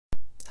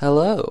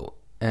Hello,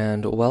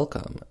 and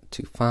welcome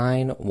to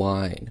Fine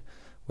Wine,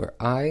 where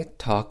I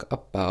talk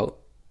about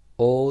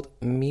old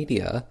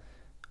media,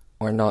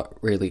 or not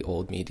really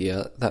old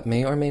media, that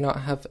may or may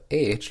not have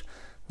aged,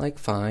 like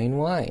fine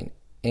wine,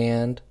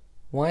 and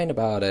whine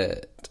about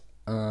it.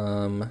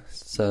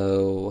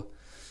 So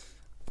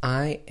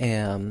I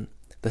am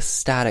the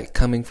static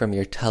coming from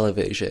your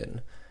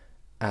television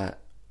at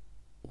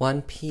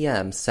 1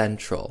 p.m.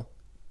 Central.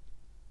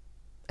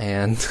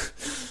 And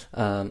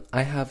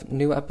I have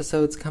new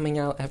episodes coming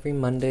out every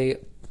Monday,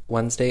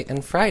 Wednesday,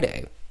 and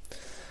Friday.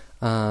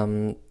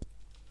 So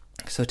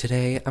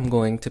today I'm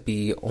going to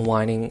be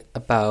whining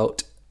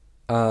about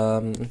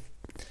the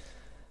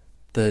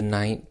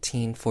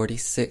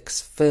 1946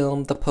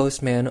 film The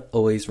Postman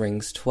Always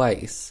Rings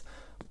Twice,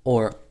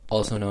 or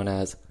also known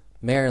as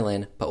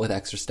Marilyn, but with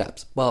extra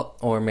steps. Well,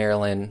 or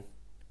Marilyn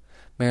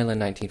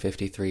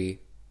 1953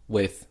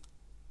 with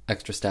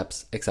extra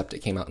steps, except it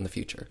came out in the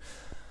future.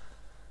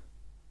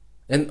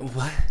 And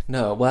what?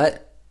 No,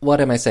 what?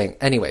 What am I saying?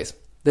 Anyways,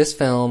 this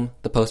film,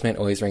 The Postman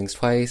Always Rings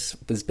Twice,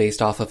 was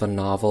based off of a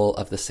novel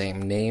of the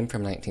same name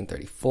from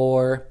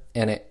 1934,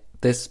 and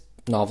this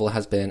novel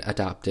has been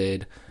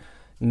adapted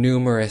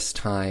numerous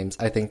times.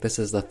 I think this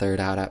is the third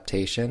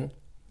adaptation,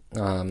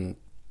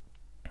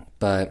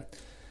 but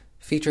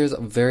features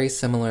very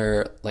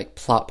similar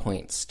plot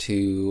points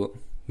to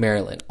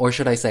Marilyn, or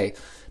should I say,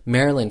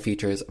 Marilyn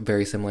features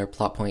very similar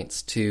plot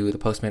points to The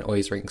Postman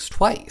Always Rings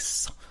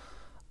Twice.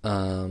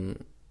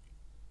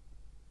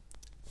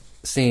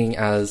 Seeing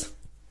as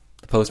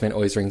The Postman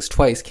Always Rings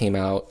Twice came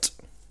out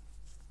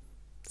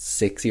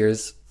 6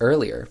 years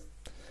earlier.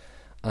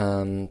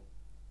 6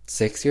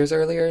 years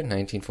earlier?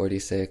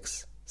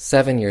 1946.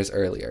 7 years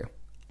earlier.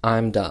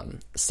 I'm dumb.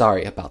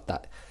 Sorry about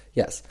that.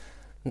 Yes.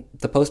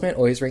 The Postman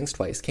Always Rings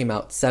Twice came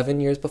out 7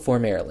 years before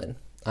Marilyn.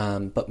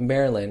 But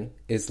Marilyn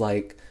is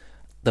like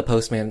The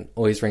Postman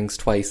Always Rings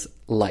Twice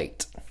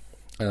light.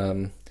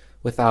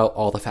 Without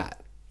all the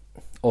fat.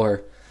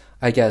 Or,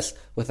 I guess,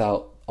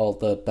 without all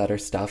the better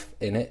stuff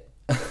in it.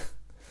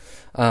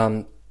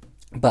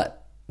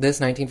 But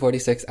this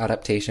 1946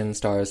 adaptation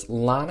stars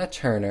Lana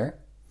Turner,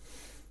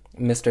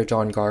 Mr.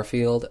 John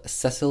Garfield,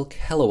 Cecil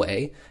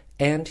Kellaway,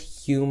 and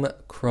Hume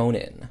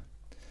Cronin.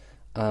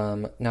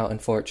 Now,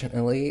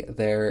 unfortunately,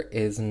 there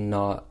is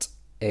not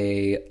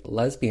a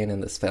lesbian in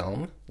this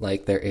film,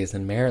 like there is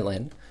in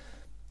Marilyn.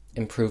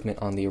 Improvement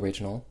on the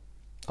original.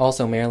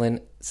 Also,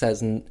 Marilyn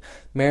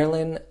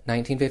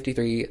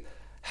 1953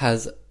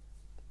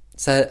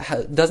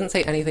 doesn't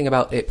say anything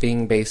about it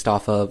being based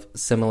off of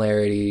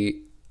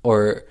similarity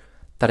or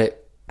that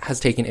it has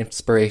taken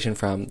inspiration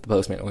from The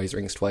Postman Always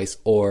Rings Twice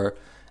or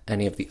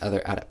any of the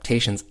other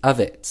adaptations of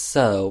it.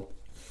 So,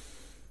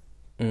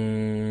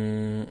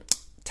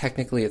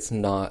 technically it's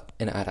not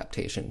an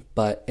adaptation.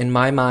 But in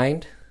my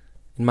mind,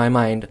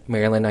 Marilyn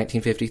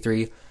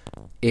 1953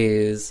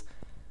 is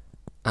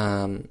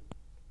an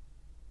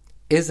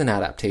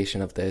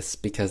adaptation of this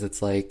because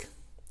it's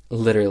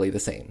literally the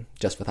same,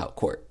 just without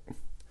court.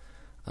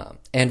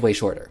 And way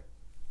shorter.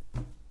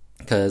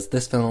 Because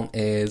this film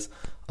is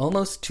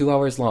almost 2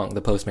 hours long,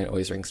 The Postman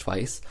Always Rings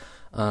Twice.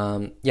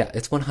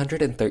 It's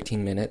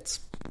 113 minutes.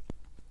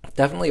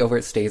 Definitely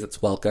overstays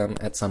its welcome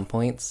at some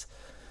points.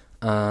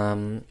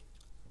 But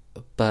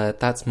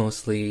that's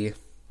mostly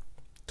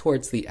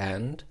towards the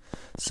end.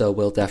 So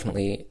we'll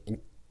definitely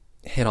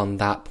hit on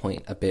that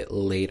point a bit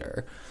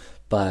later.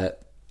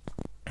 But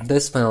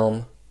this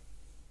film,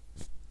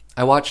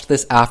 I watched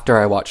this after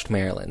I watched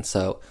Marilyn,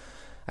 so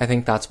I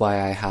think that's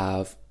why I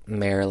have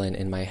Marilyn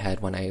in my head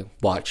when I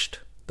watched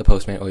The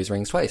Postman Always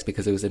Rings Twice,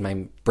 because it was in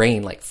my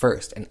brain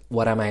first. And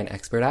what am I an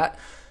expert at?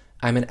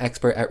 I'm an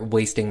expert at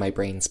wasting my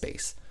brain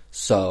space.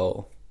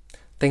 So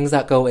things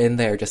that go in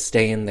there just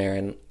stay in there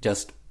and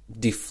just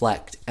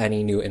deflect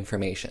any new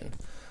information.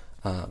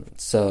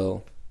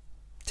 So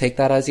take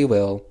that as you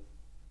will.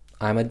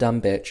 I'm a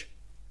dumb bitch.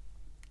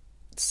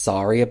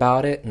 Sorry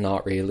about it.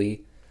 Not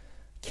really.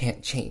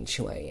 Can't change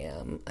who I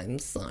am. I'm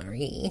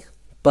sorry.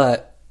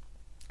 But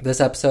this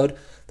episode,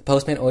 The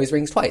Postman Always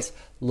Rings Twice.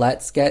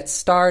 Let's get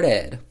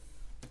started.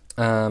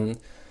 So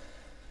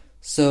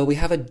we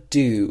have a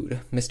dude,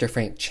 Mr.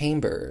 Frank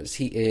Chambers.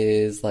 He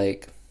is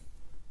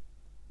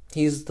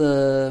he's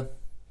the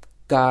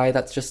guy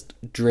that's just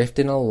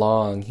drifting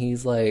along.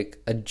 He's like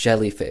a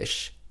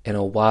jellyfish in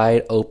a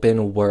wide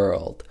open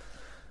world,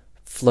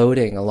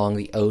 floating along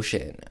the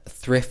ocean,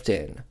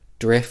 thrifting,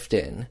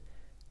 drifting,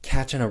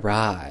 catching a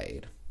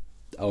ride,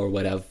 or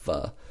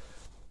whatever.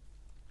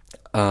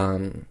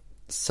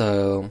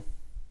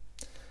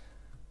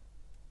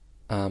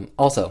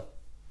 Also,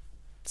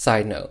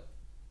 side note,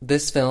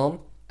 this film,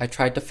 I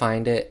tried to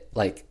find it,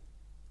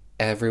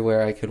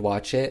 everywhere I could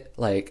watch it.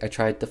 I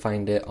tried to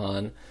find it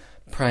on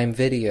Prime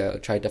Video,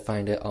 tried to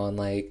find it on,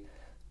 the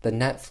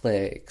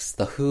Netflix,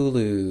 the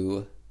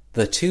Hulu,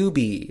 the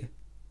Tubi.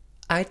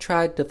 I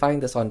tried to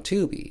find this on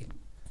Tubi,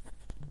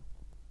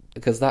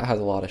 because that has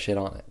a lot of shit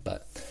on it,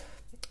 but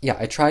yeah,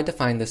 I tried to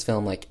find this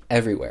film,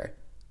 everywhere.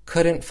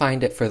 Couldn't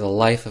find it for the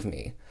life of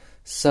me.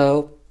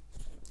 So,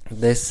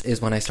 this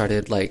is when I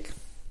started,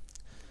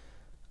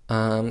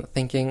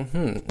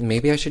 thinking,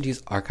 maybe I should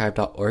use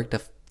archive.org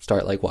to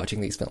start, like,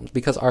 watching these films.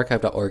 Because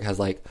archive.org has,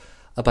 like,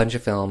 a bunch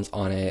of films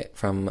on it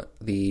from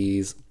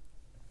these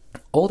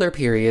older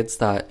periods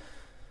that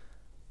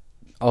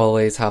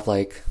always have,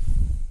 like,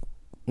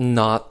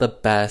 not the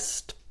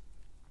best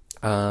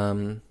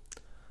archival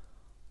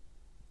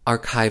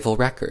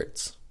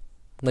records.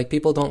 Like,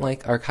 people don't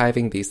like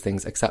archiving these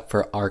things except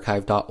for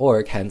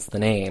archive.org, hence the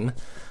name.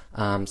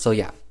 So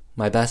yeah,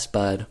 my best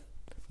bud,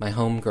 my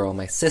homegirl,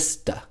 my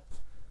sister,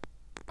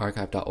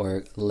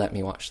 archive.org, let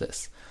me watch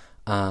this.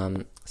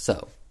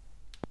 So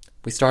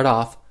we start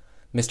off,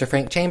 Mr.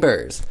 Frank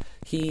Chambers.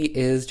 He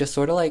is just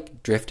sort of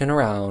like drifting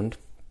around,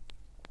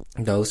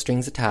 no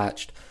strings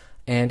attached,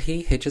 and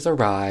he hitches a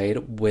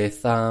ride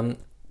with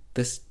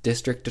this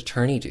district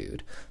attorney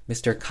dude,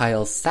 Mr.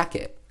 Kyle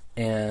Sackett.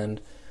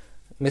 And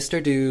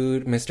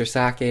Mr.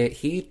 Sackett,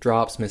 he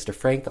drops Mr.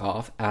 Frank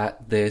off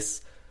at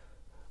this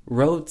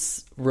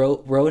roadhouse.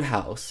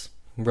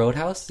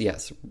 Roadhouse?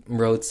 Yes.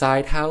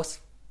 Roadside house.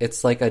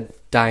 It's like a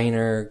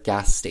diner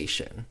gas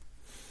station.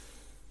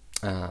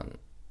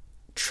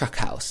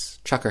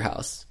 Trucker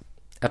house.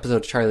 Episode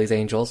of Charlie's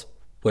Angels,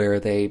 where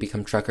they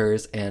become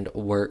truckers and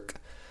work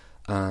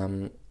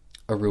a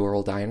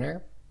rural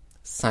diner.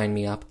 Sign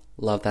me up.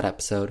 Love that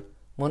episode.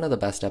 One of the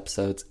best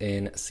episodes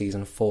in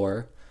season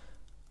 4.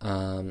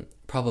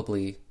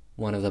 Probably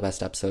one of the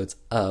best episodes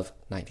of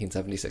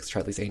 1976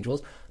 Charlie's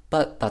Angels,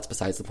 but that's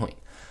besides the point.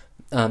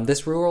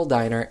 This rural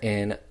diner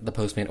in The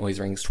Postman Always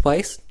Rings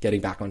Twice,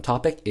 getting back on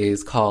topic,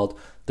 is called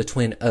the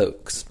Twin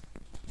Oaks.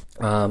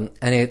 And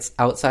it's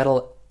outside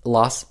of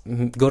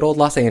good old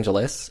Los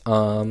Angeles,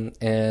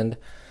 and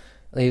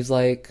he's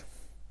like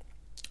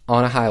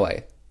on a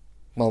highway.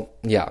 Well,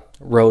 yeah,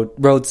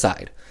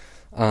 roadside.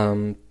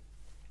 And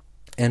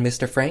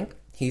Mr. Frank,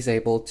 he's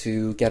able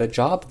to get a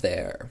job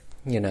there,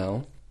 you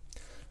know.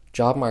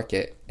 Job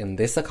market in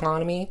this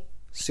economy,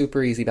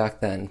 super easy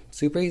back then.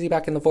 Super easy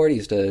back in the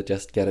 40s to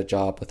just get a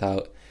job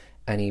without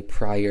any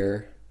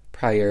prior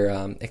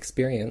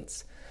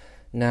experience.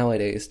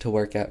 Nowadays, to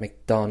work at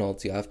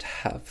McDonald's, you have to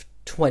have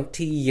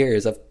 20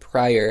 years of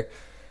prior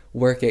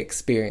work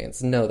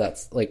experience. No,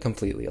 that's like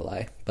completely a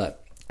lie.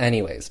 But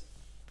anyways,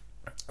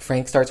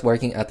 Frank starts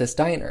working at this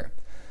diner.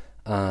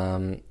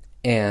 And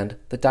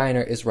the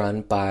diner is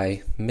run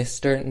by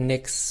Mr.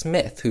 Nick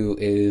Smith, who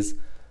is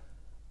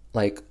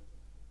like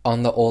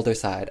on the older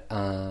side.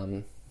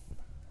 I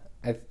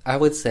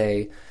would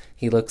say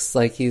he looks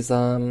like he's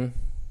 50s,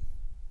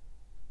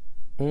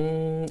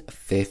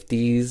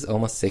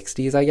 almost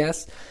 60s, I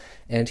guess.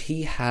 And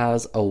he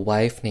has a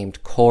wife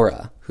named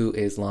Cora, who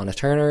is Lana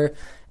Turner.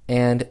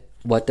 And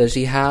what does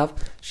she have?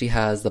 She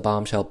has the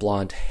bombshell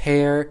blonde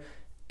hair,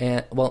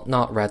 and, well,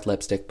 not red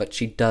lipstick, but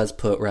she does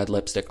put red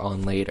lipstick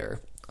on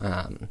later.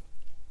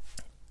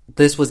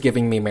 This was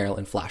giving me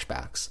Marilyn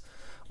flashbacks,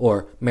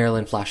 or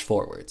Marilyn flash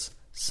forwards.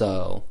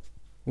 So,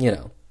 you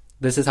know,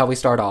 this is how we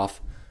start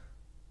off.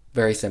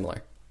 Very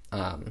similar.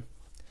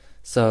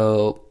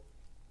 So,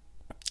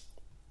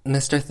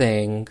 Mr.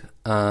 Thing,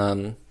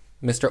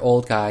 Mr.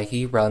 Old Guy,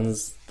 he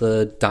runs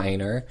the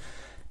diner.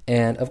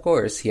 And, of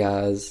course, he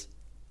has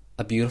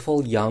a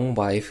beautiful young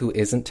wife who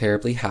isn't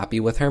terribly happy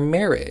with her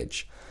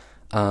marriage.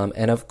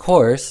 And, of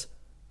course,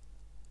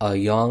 a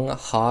young,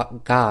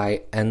 hot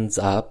guy ends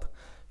up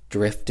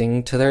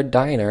drifting to their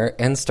diner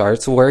and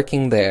starts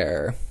working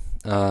there.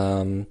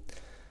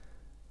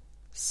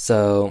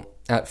 So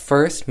at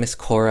first, Miss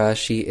Cora,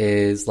 she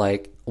is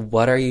like,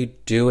 "What are you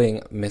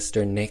doing,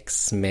 Mr. Nick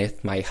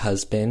Smith, my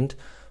husband?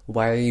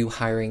 Why are you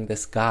hiring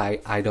this guy?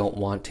 I don't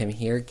want him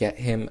here. Get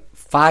him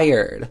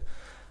fired."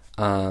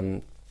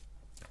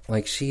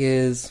 Like she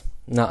is,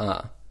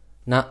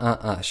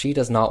 she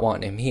does not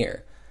want him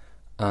here.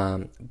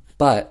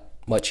 But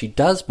what she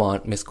does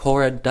want, Miss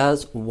Cora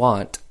does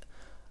want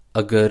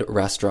a good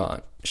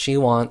restaurant. She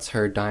wants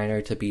her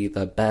diner to be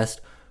the best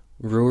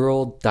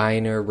rural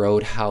diner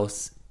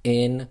roadhouse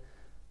in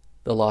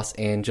the Los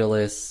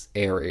Angeles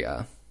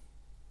area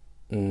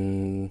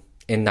in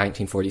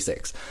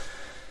 1946.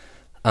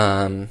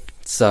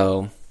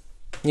 So,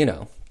 you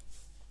know,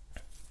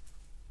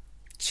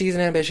 she's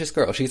an ambitious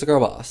girl. She's a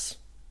girl boss.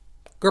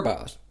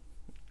 Gerber.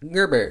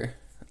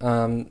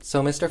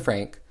 So Mr.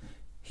 Frank,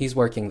 he's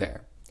working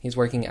there. He's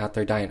working at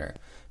their diner.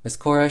 Miss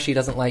Cora, she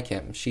doesn't like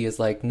him. She is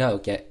like, "No,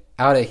 get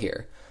out of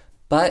here."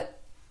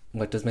 But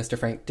what does Mr.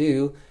 Frank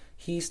do?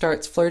 He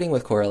starts flirting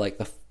with Cora like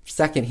the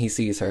second he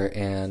sees her,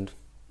 and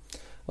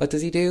what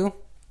does he do?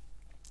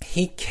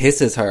 He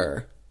kisses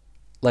her.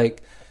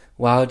 Like,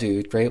 wow,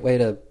 dude, great way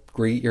to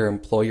greet your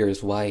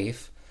employer's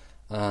wife.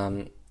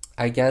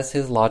 I guess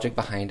his logic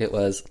behind it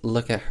was,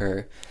 look at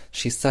her.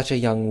 She's such a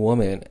young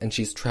woman, and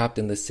she's trapped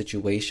in this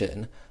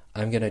situation.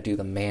 I'm gonna do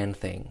the man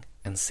thing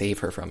and save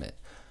her from it.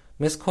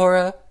 Miss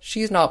Cora,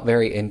 she's not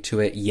very into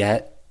it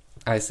yet.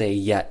 I say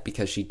yet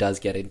because she does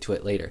get into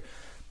it later.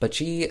 But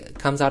she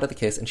comes out of the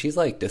kiss and she's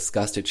like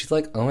disgusted. She's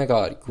like, "Oh my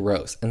god,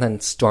 gross," and then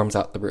storms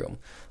out the room.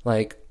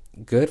 Like,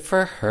 good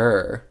for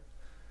her.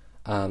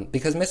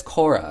 Because Miss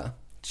Cora,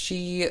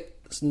 she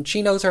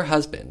knows her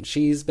husband.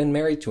 She's been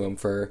married to him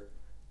for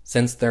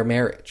since their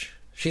marriage.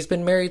 She's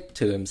been married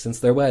to him since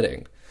their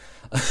wedding.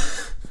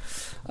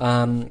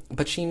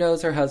 But she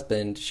knows her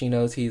husband. She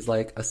knows he's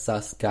like a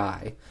sus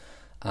guy.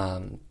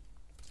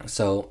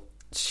 So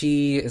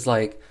she is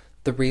like,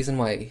 the reason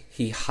why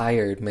he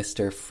hired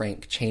Mr.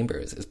 Frank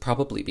Chambers is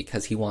probably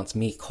because he wants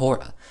me,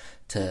 Cora,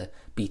 to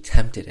be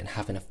tempted and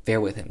have an affair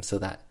with him so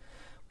that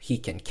he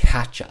can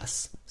catch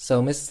us.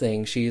 So Miss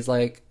Thing, she's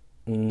like,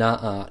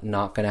 nuh-uh,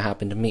 not gonna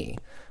happen to me.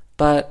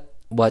 But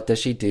what does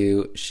she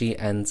do? She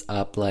ends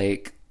up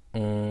like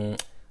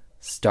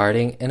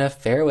starting an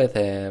affair with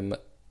him.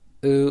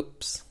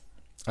 Oops.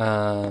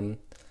 Like,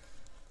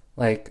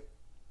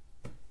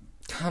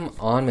 come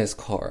on, Miss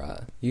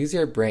Cora. Use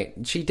your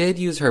brain. She did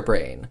use her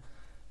brain,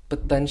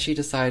 but then she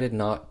decided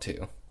not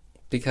to.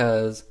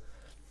 Because,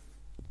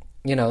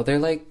 you know, they're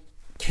like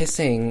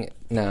kissing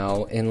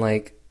now in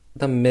like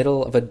the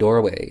middle of a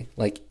doorway,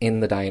 like in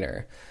the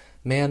diner.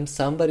 Ma'am,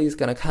 somebody's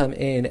gonna come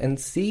in and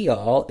see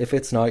y'all if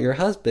it's not your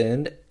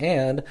husband,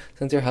 and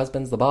since your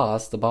husband's the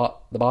boss, the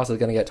boss is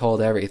gonna get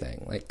told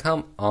everything. Like,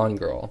 come on,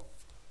 girl.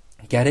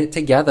 Get it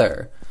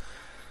together.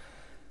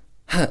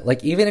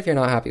 Like, even if you're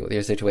not happy with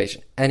your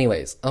situation.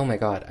 Anyways, oh my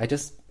god,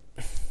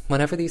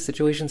 whenever these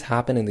situations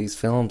happen in these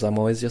films, I'm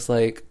always just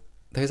like,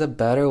 there's a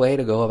better way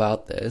to go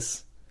about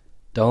this.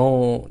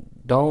 Don't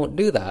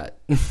do that.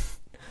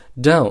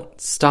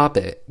 Don't. Stop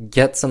it.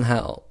 Get some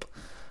help.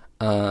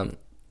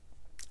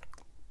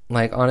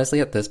 Like,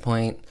 honestly, at this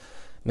point,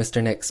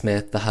 Mr. Nick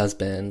Smith, the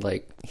husband,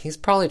 like, he's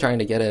probably trying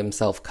to get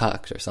himself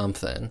cucked or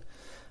something.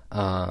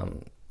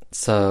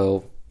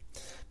 So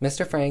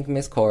Mr. Frank and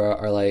Miss Cora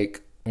are,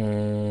 like,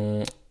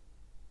 doing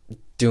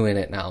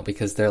it now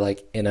because they're,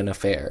 like, in an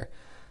affair.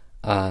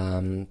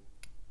 But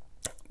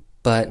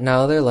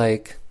now they're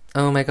like,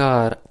 oh my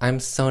god, I'm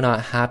so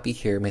not happy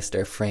here,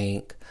 Mr.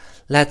 Frank.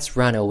 Let's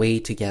run away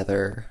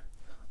together.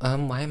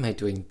 Why am I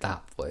doing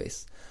that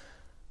voice?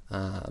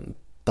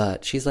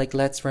 But she's like,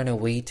 let's run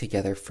away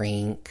together,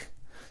 Frank.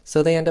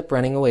 So they end up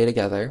running away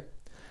together.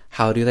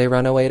 How do they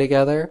run away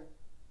together?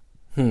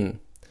 On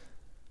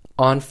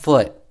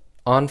foot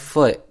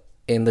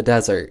in the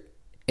desert,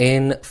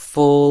 in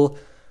full,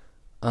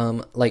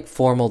 like,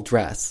 formal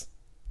dress.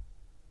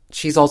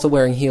 She's also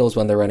wearing heels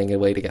when they're running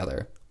away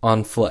together,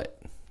 on foot.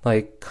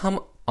 Like, come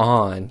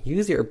on,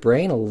 use your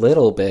brain a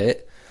little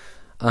bit.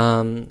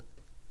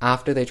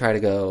 After they try to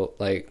go,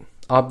 like,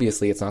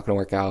 obviously it's not going to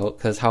work out,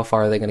 because how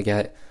far are they going to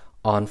get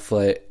on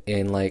foot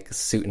in, like,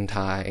 suit and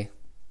tie?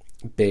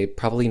 Babe,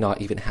 probably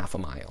not even half a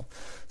mile.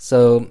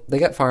 So they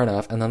get far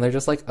enough, and then they're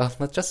just like, oh,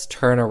 let's just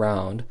turn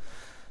around.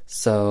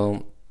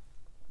 So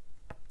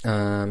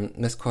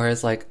Miss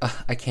Cora's like,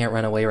 I can't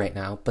run away right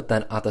now. But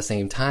then at the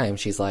same time,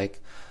 she's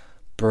like,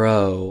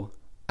 bro,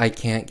 I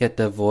can't get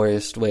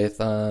divorced with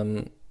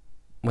Mr.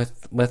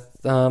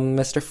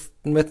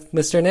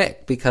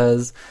 Nick,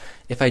 because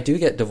if I do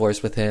get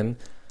divorced with him,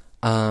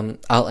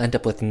 I'll end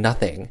up with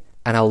nothing,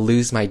 and I'll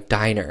lose my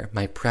diner,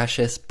 my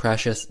precious,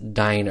 precious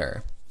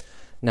diner.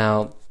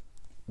 Now,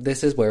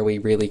 this is where we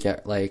really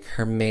get, like,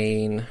 her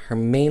main,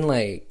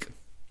 like,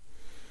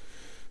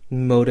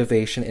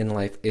 motivation in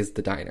life is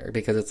the diner,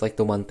 because it's, like,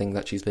 the one thing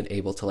that she's been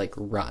able to, like,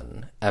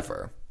 run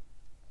ever.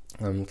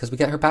 Because we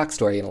get her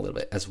backstory in a little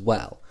bit as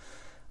well.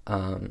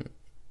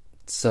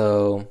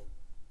 So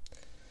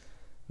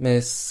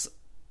Miss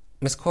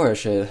Cora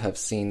should have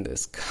seen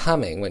this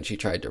coming when she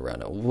tried to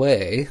run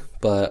away,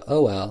 but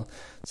oh well.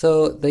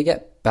 So they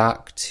get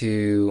back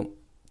to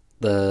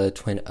the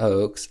Twin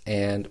Oaks,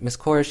 and Miss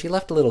Cora, she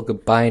left a little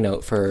goodbye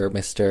note for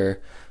Mr.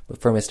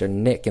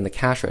 Nick in the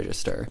cash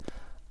register.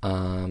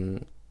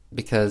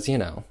 Because, you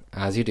know,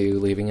 as you do,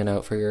 leaving a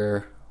note for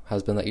your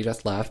husband that you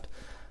just left.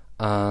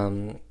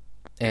 And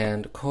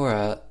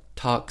Cora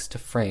talks to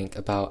Frank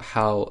about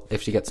how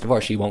if she gets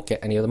divorced, she won't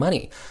get any of the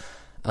money.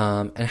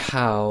 And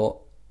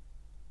how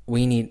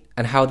they need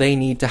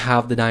to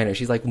have the diner.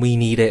 She's like, we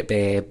need it,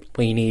 babe.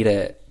 We need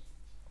it.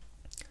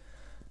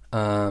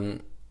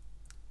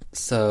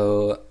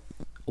 So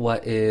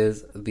what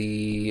is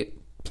the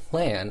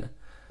plan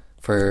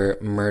for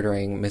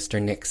murdering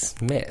Mr. Nick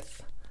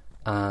Smith?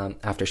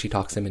 After she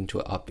talks him into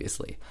it,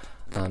 obviously.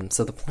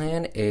 So the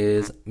plan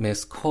is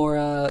Miss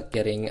Cora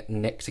getting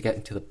Nick to get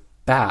into the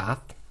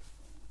bath,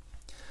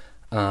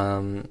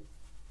 and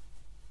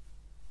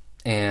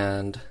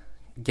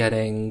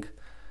getting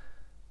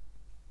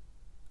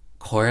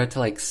Cora to,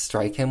 like,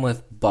 strike him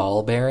with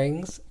ball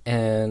bearings,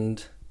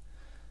 and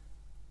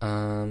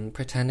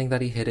pretending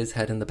that he hit his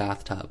head in the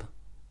bathtub.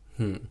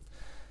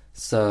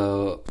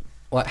 So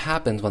what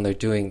happens when they're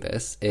doing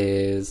this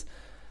is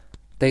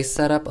they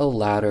set up a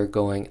ladder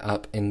going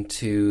up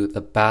into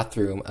the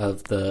bathroom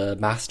of the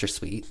master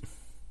suite,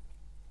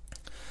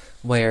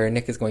 where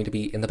Nick is going to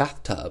be in the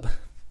bathtub.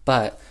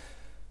 But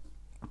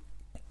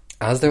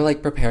as they're,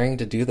 like, preparing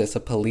to do this, a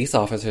police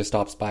officer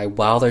stops by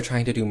while they're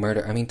trying to do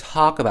murder. I mean,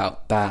 talk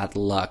about bad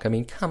luck. I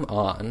mean, come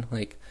on.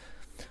 Like,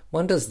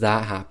 when does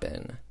that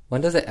happen?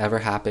 When does it ever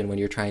happen when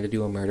you're trying to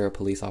do a murder, a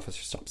police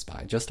officer stops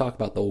by? Just talk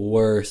about the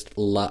worst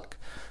luck.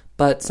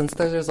 But since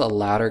there's a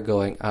ladder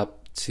going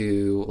up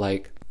to,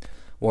 like,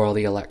 where all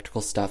the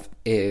electrical stuff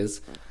is,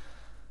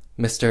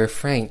 Mr.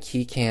 Frank,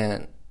 he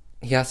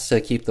has to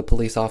keep the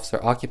police officer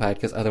occupied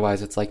because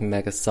otherwise it's like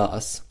mega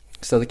sus.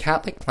 So the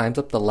cat like climbs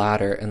up the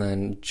ladder and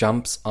then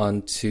jumps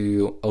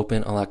onto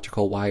open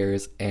electrical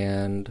wires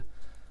and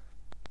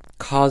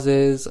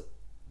causes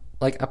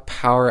like a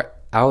power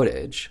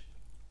outage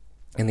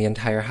in the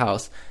entire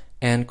house.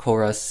 And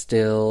Cora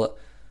still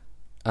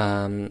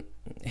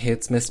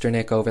hits Mr.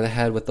 Nick over the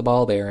head with the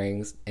ball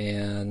bearings,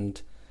 and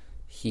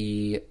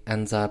he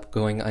ends up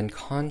going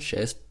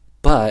unconscious,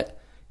 but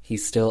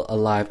he's still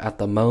alive at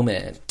the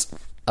moment.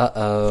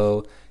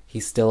 Uh-oh,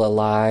 he's still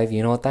alive.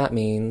 You know what that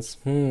means.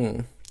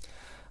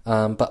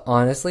 But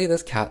honestly,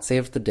 this cat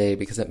saved the day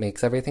because it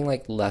makes everything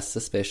like less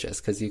suspicious,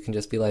 because you can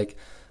just be like,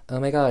 oh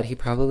my god, he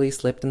probably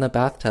slipped in the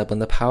bathtub when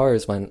the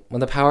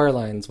power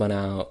lines went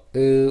out.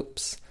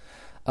 Oops.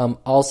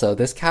 Also,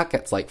 this cat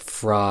gets like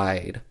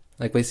fried.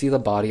 Like, we see the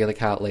body of the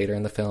cat later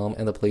in the film,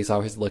 and the police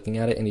officer's looking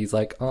at it, and he's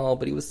like, oh,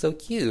 but he was so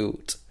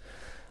cute.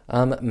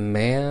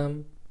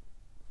 Ma'am,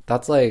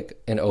 that's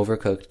like an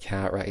overcooked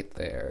cat right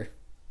there.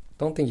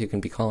 Don't think you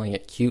can be calling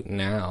it cute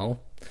now.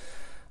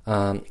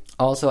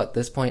 Also, at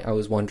this point, I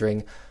was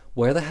wondering,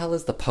 where the hell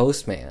is the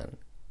postman?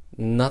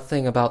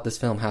 Nothing about this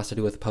film has to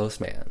do with the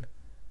postman.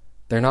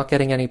 They're not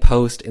getting any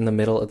post in the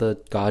middle of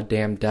the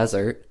goddamn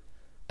desert,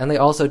 and they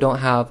also don't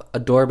have a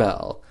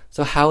doorbell.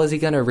 So how is he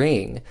gonna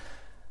ring?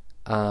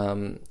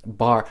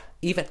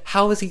 Even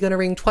how is he gonna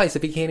ring twice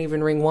if he can't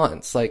even ring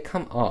once? Like,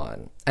 come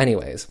on.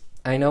 Anyways,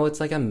 I know it's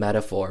like a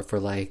metaphor for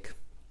like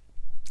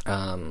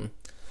the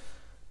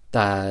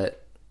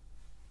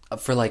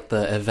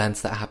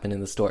events that happen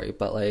in the story,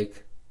 but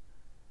like,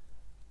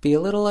 be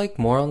a little like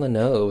more on the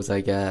nose,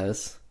 I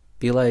guess.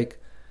 Be like,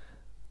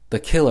 the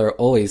killer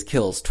always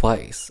kills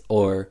twice,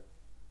 or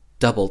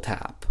double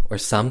tap or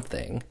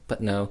something.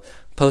 But no,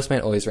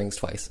 Postman Always Rings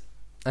Twice.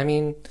 I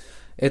mean,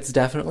 it's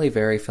definitely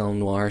very film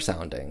noir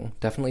sounding,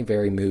 definitely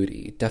very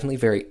moody, definitely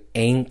very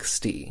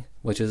angsty,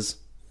 which is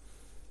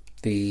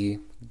the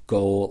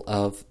goal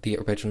of the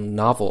original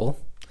novel.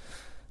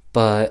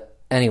 But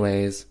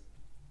anyways,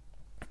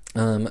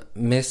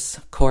 Miss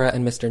Cora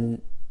and Mr.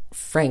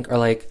 Frank are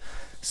like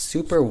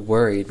super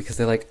worried because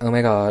they're like, oh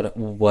my god,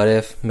 what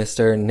if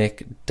Mr.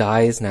 Nick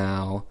dies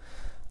now?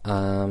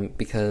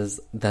 Because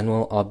then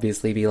we'll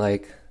obviously be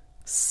like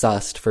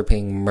sussed for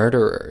being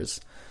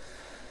murderers.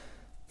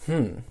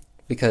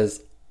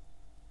 Because,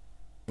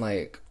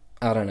 like,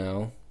 I don't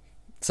know.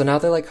 So now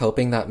they're like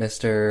hoping that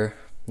Mr.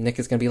 Nick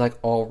is gonna be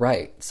like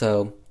alright.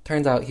 So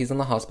turns out he's in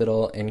the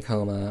hospital in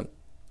coma,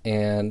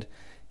 and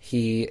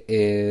he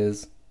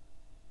is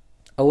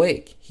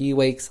awake. He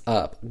wakes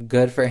up.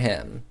 Good for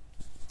him.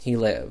 He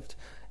lived.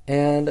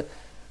 And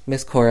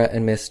Miss Cora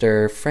and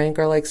Mr. Frank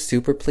are like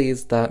super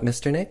pleased that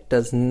Mr. Nick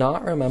does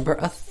not remember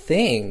a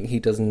thing. He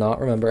does not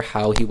remember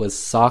how he was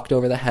socked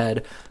over the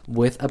head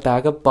with a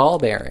bag of ball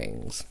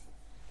bearings.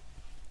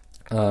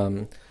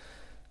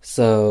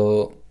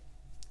 So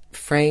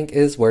Frank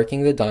is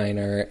working the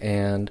diner,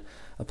 and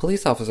a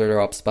police officer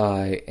drops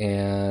by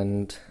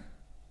and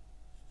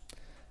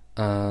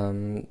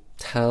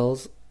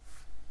tells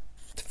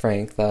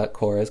Frank that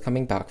Cora is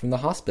coming back from the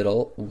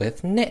hospital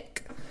with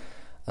Nick.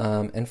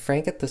 And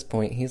Frank at this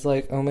point, he's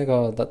like, oh my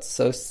god, that's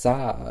so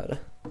sad.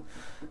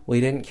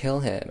 We didn't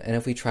kill him, and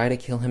if we try to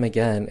kill him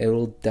again, it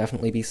will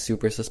definitely be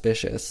super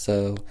suspicious,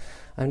 so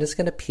I'm just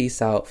gonna peace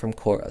out from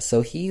Cora.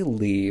 So he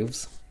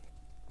leaves,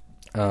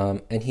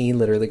 and he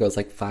literally goes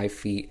like 5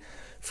 feet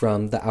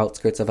from the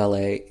outskirts of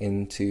LA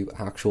into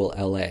actual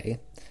LA,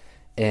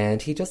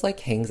 and he just like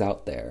hangs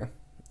out there.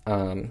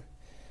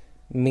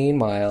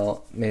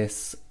 Meanwhile,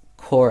 Miss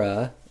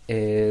Cora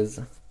is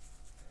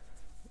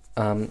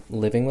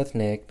living with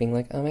Nick, being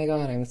like, oh my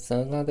god, I'm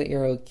so glad that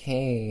you're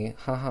okay,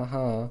 ha ha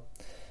ha.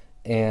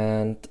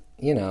 And,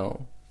 you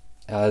know,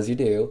 as you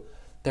do,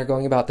 they're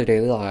going about their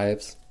daily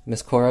lives.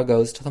 Miss Cora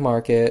goes to the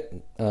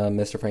market.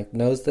 Mr. Frank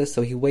knows this,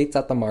 so he waits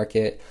at the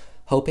market,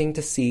 hoping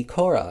to see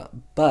Cora.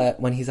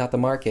 But when he's at the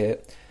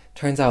market,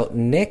 turns out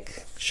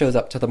Nick shows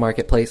up to the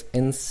marketplace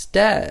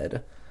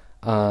instead.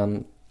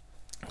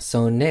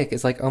 So Nick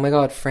is like, oh my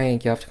god,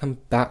 Frank, you have to come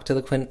back to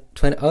the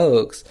Twin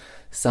Oaks.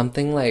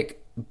 Something like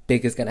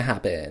big is gonna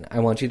happen. I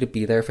want you to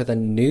be there for the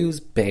news,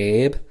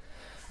 babe.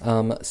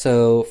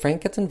 So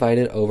Frank gets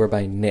invited over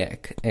by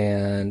Nick,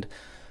 and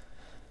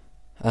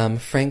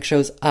Frank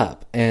shows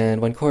up,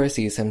 and when Cora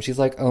sees him, she's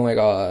like, oh my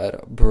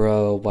god,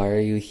 bro, why are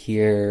you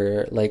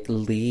here? Like,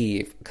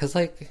 leave. Because,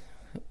 like,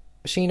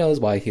 she knows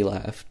why he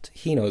left.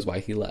 He knows why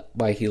he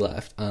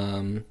left.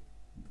 You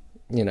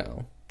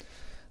know,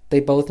 they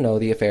both know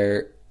the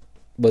affair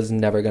was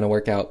never going to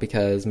work out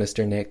because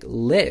Mr. Nick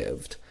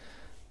lived.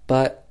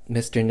 But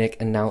Mr.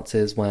 Nick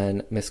announces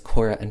when Miss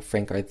Cora and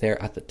Frank are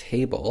there at the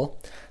table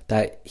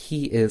that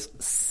he is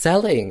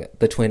selling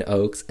the Twin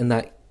Oaks and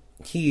that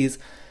he's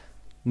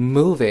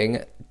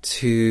moving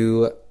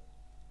to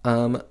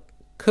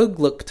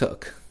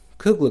Kugluktuk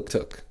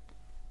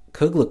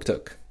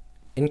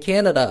in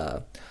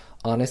Canada.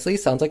 Honestly,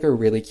 sounds like a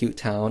really cute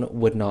town.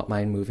 Would not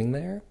mind moving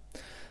there.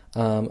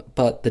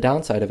 But the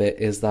downside of it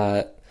is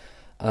that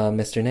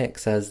Mr. Nick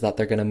says that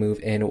they're going to move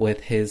in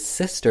with his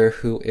sister,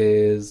 who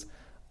is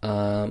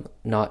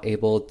not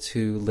able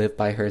to live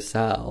by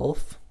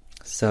herself.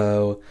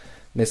 So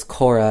Miss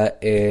Cora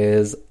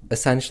is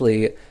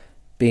essentially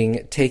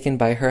being taken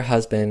by her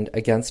husband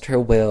against her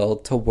will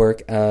to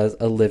work as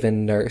a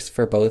live-in nurse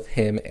for both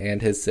him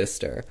and his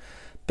sister.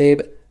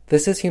 Babe,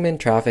 this is human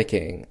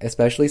trafficking,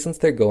 especially since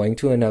they're going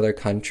to another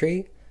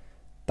country.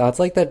 That's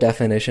like the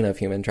definition of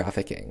human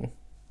trafficking.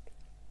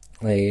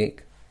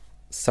 Like,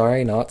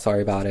 sorry, not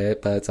sorry about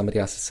it, but somebody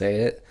has to say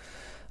it.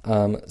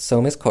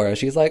 So Miss Cora,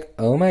 she's like,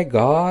 oh my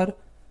god,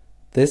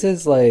 this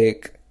is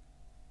like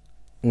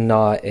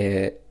not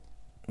it.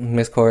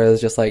 Miss Cora is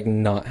just like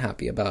not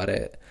happy about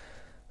it.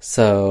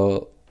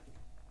 So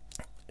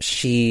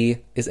she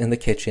is in the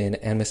kitchen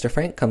and Mr.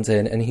 Frank comes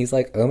in and he's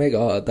like, oh my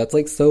god, that's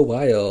like so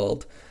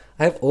wild.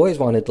 I've always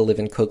wanted to live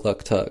in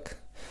Kugluktuk.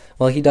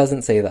 Well, he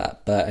doesn't say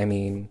that, but I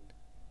mean,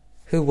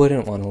 who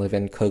wouldn't want to live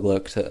in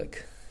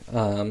Kugluktuk?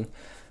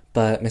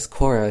 But Miss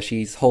Cora,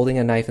 she's holding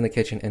a knife in the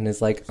kitchen and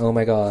is like, oh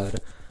my god,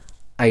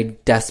 I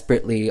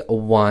desperately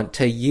want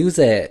to use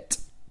it.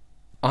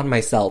 On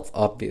myself,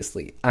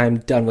 obviously. I'm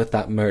done with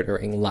that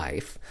murdering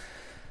life.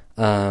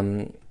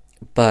 But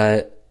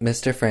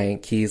Mr.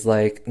 Frank, he's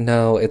like,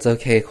 no, it's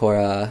okay,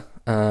 Cora.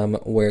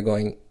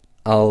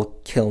 I'll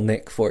kill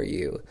Nick for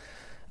you.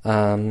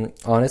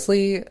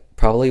 Honestly,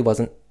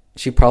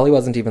 she probably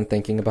wasn't even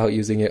thinking about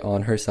using it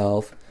on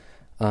herself.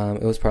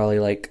 It was probably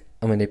like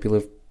a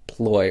manipulative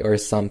ploy or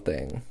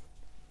something.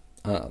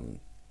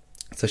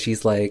 So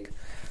she's like,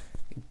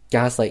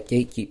 gaslight,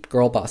 gatekeep,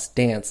 girl boss,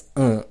 dance,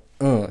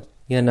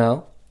 you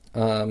know?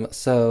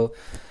 So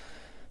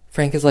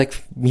Frank is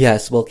like,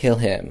 yes, we'll kill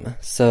him.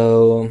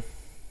 So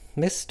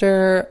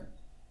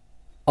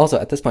also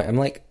at this point, I'm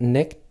like,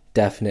 Nick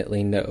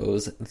definitely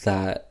knows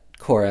that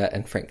Cora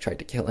and Frank tried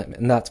to kill him,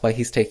 and that's why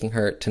he's taking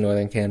her to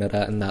Northern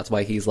Canada, and that's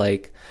why he's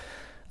like,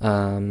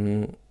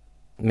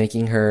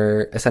 making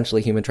her,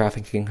 essentially human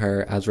trafficking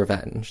her as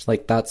revenge.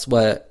 Like, that's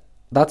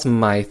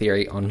my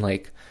theory on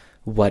like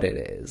what it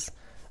is.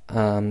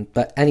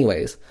 But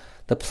anyways,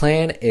 the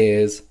plan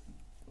is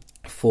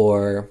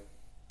for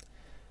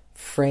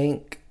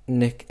Frank,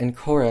 Nick, and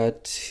Cora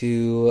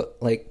to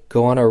like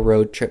go on a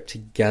road trip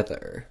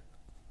together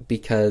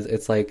because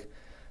it's like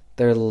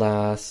their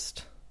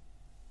last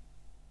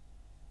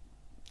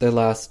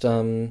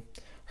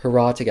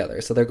hurrah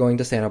together. So they're going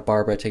to Santa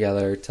Barbara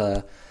together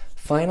to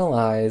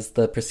finalize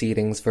the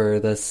proceedings for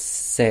the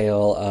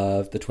sale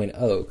of the Twin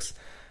Oaks.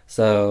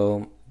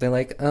 So they're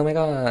like, oh my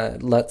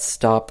god, let's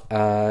stop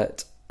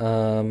at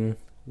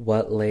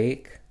what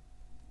lake?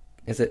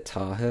 Is it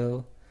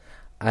Tahoe?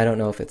 I don't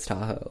know if it's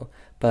Tahoe.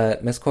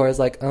 But Miss Cora's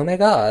like, oh my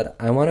god,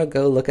 I want to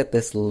go look at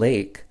this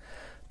lake.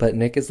 But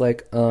Nick is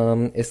like,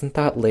 isn't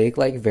that lake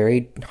like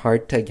very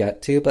hard to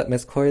get to? But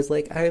Miss Cora's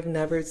like, I've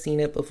never seen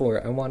it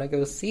before. I want to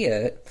go see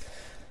it.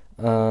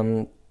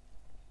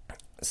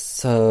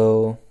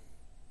 So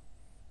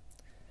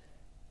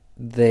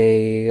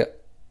they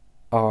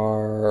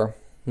are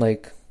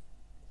like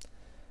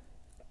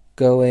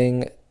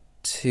going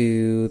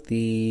to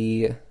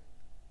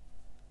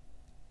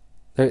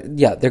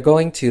they're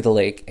going to the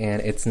lake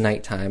and it's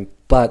nighttime,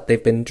 but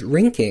they've been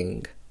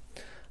drinking.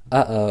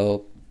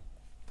 So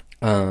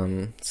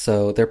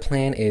their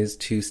plan is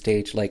to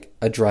stage like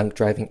a drunk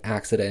driving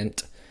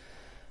accident,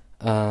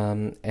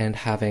 and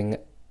having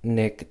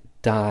Nick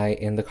die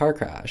in the car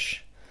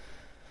crash.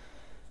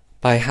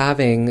 By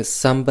having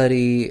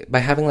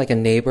like a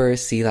neighbor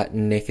see that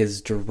Nick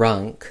is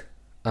drunk,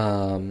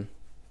 then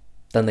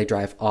they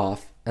drive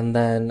off, and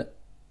then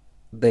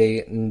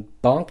they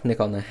bonk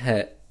Nick on the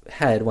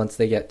head once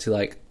they get to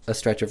like a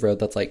stretch of road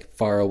that's like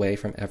far away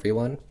from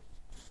everyone.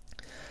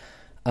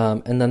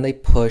 And then they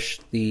push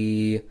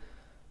the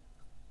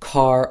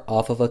car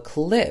off of a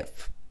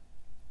cliff.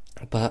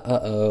 But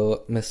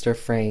Mr.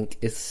 Frank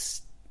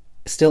is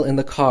still in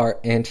the car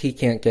and he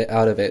can't get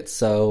out of it.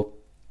 So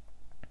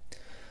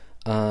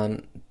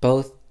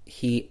both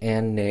he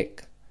and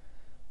Nick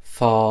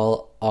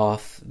fall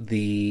off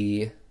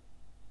the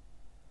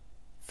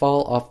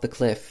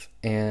cliff,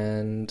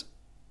 and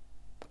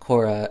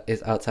Cora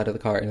is outside of the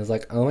car and is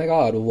like, oh my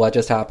god, what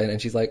just happened?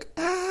 And she's like,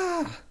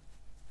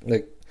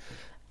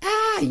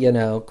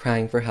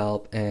 crying for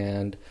help.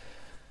 And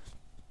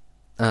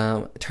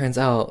it turns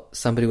out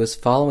somebody was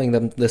following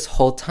them this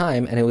whole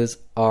time, and it was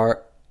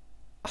our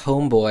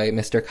homeboy,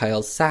 Mr.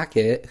 Kyle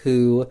Sackett,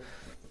 who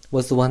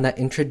was the one that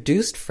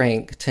introduced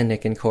Frank to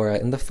Nick and Cora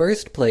in the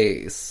first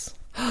place.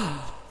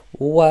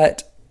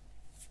 What?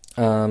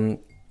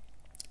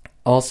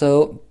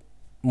 Also,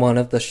 one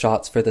of the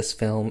shots for this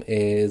film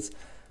is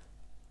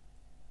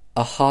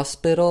a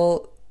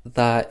hospital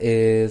that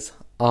is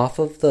off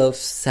of the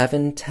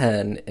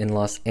 710 in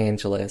Los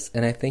Angeles,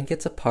 and I think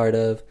it's a part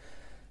of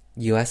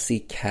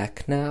USC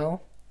Keck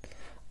now.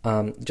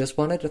 Just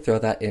wanted to throw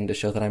that in to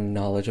show that I'm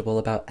knowledgeable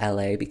about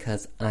LA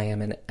because I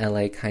am an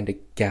LA kind of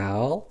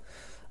gal.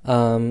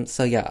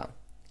 So yeah,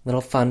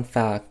 little fun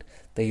fact,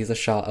 they use a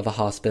shot of a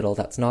hospital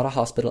that's not a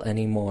hospital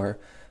anymore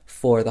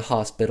for the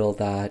hospital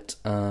that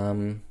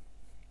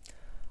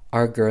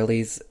our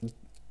girlies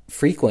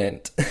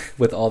frequent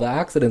with all the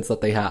accidents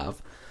that they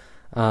have.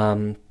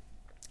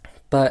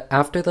 But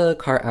after the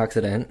car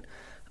accident,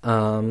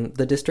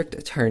 the district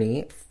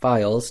attorney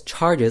files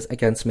charges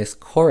against Miss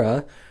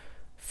Cora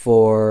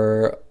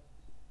for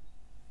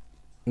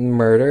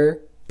murder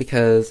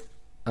because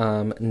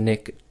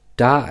Nick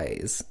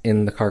dies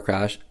in the car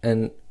crash.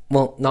 And,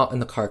 well, not in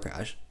the car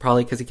crash.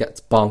 Probably because he gets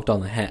bonked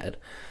on the head.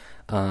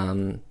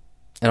 And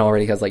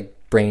already has, like,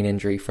 brain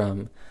injury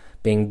from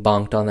being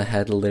bonked on the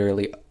head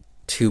literally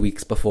 2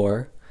 weeks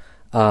before.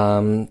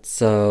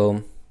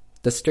 So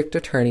district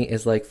attorney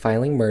is, like,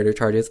 filing murder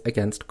charges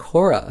against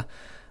Cora,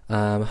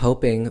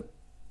 hoping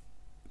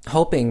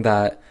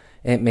that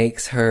it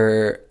makes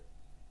her,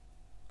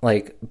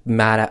 like,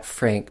 mad at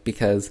Frank,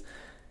 because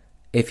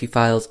if he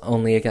files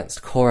only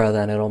against Cora,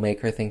 then it'll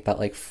make her think that,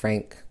 like,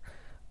 Frank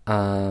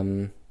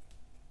threw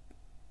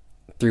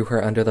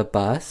her under the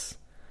bus.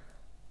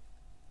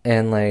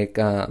 And, like,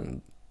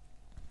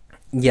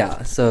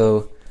 yeah,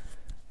 so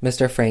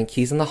Mr. Frank,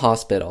 he's in the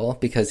hospital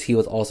because he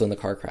was also in the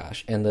car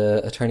crash. And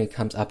the attorney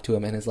comes up to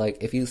him and is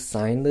like, if you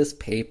sign this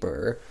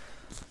paper,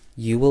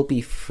 you will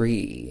be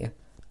free.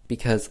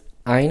 Because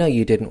I know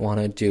you didn't want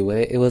to do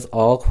it. It was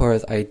all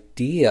Cora's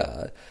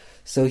idea.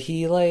 So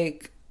he,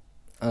 like,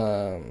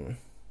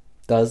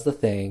 does the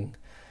thing.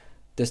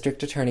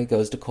 District attorney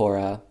goes to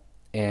Cora.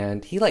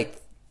 And he, like,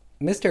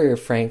 Mr.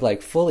 Frank,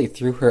 like, fully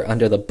threw her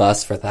under the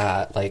bus for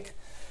that. Like,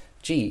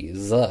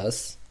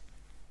 Jesus.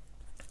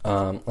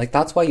 Like,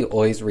 that's why you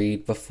always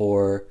read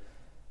before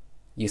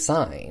you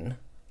sign.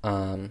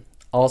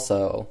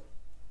 Also,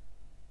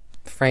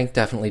 Frank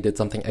definitely did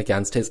something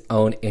against his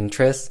own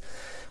interests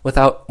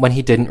when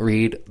he didn't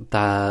read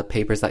the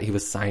papers that he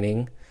was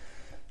signing.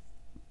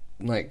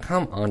 Like,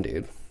 come on,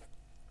 dude.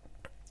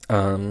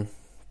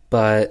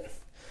 But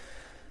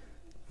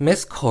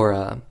Miss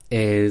Cora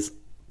is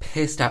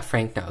pissed at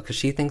Frank now because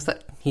she thinks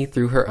that he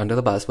threw her under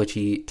the bus, which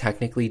he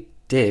technically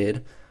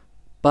did.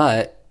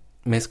 But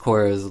Miss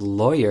Cora's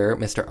lawyer,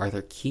 Mr.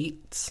 Arthur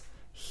Keats,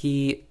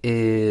 he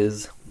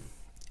is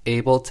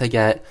able to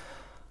get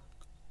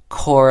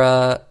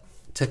Cora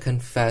to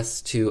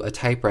confess to a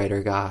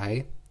typewriter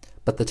guy,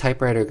 but the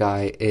typewriter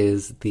guy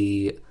is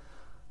the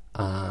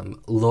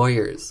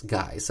lawyer's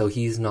guy, so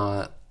he's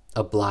not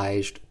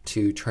obliged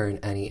to turn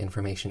any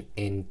information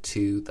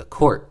into the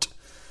court,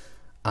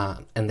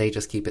 and they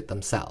just keep it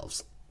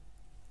themselves.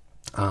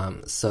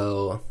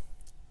 So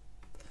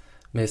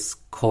Miss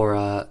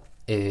Cora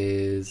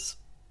does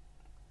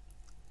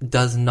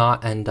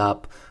not end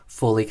up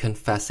fully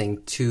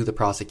confessing to the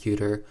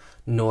prosecutor,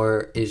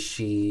 nor is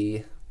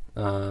she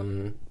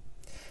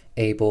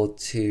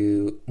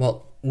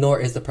nor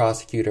is the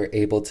prosecutor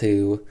able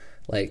to,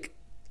 like,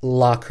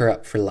 lock her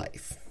up for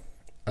life.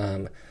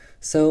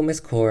 So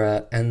Miss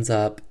Cora ends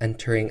up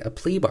entering a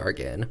plea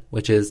bargain,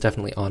 which is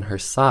definitely on her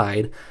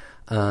side,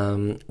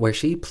 where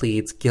she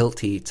pleads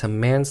guilty to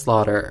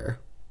manslaughter.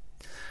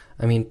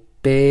 I mean,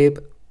 babe,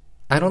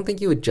 I don't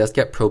think you would just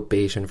get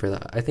probation for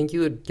that. I think you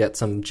would get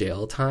some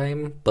jail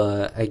time,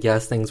 but I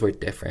guess things were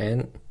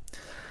different.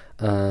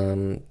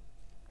 But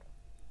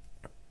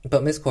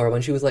Miss Cora,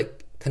 when she was,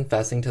 like,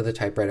 confessing to the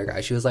typewriter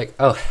guy, she was like,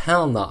 oh,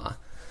 hell nah.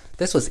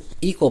 This was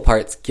equal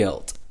parts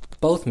guilt.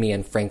 Both me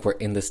and Frank were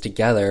in this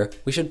together.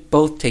 We should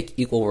both take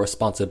equal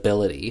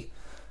responsibility.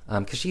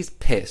 Because she's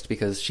pissed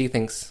because she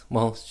thinks,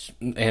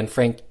 and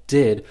Frank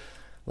did,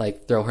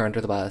 like, throw her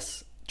under the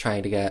bus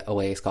trying to get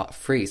away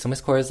scot-free. So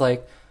Miss Cora's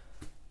like,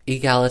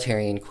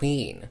 egalitarian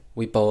queen.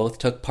 We both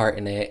took part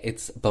in it.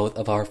 It's both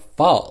of our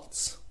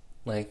faults.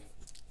 Like,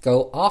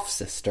 go off,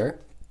 sister.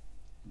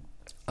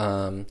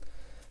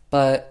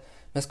 But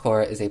Miss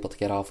Cora is able to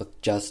get off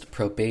with just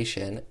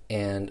probation,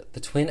 and the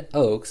Twin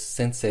Oaks,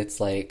 since it's,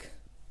 like,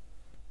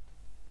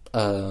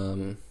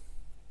 run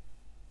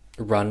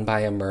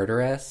by a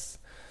murderess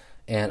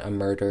and a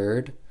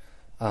murdered,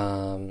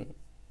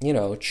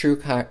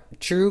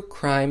 true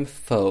crime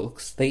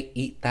folks, they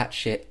eat that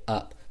shit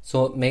up.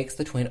 So it makes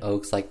the Twin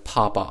Oaks, like,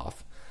 pop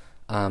off.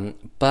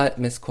 But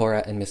Miss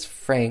Cora and Miss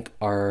Frank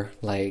are,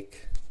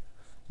 like,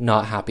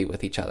 not happy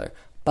with each other.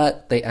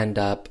 But they end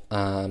up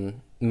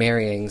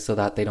marrying so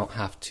that they don't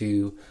have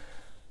to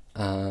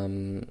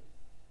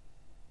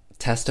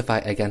testify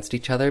against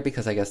each other,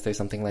 because I guess there's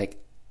something like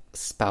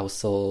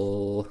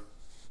spousal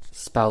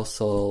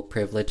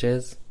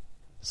privileges.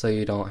 So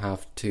you don't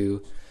have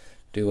to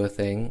do a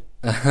thing.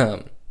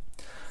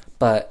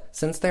 But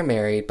since they're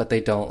married, but they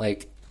don't,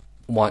 like,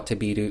 want to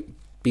be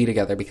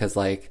together, because,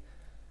 like,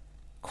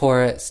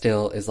 Cora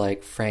still is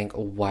like, Frank,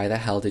 why the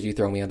hell did you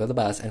throw me under the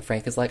bus? And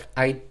Frank is like,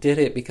 I did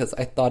it because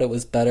I thought it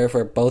was better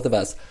for both of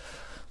us.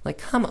 Like,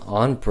 come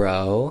on,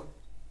 bro.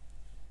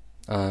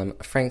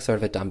 Frank's sort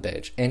of a dumb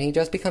bitch, and he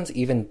just becomes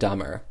even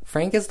dumber.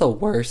 Frank is the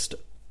worst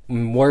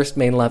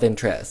main love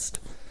interest.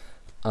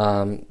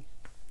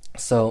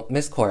 So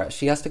Miss Cora,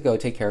 she has to go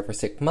take care of her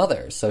sick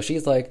mother. So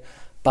she's like,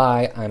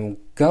 bye, I'm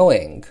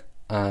going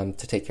to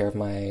take care of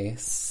my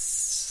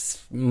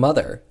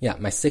mother. Yeah,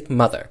 my sick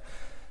mother.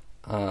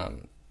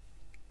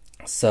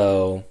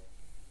 So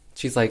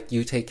she's like,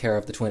 you take care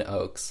of the Twin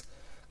Oaks,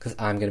 because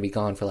I'm going to be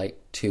gone for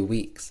like 2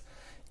 weeks.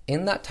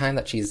 In that time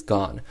that she's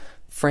gone,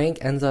 Frank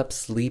ends up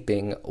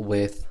sleeping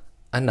with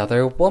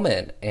another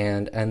woman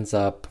and ends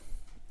up,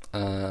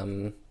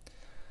 that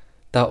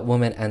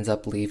woman ends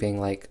up leaving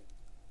like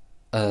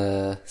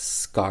a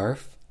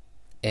scarf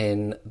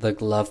in the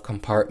glove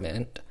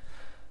compartment.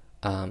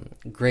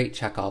 Great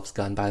Chekhov's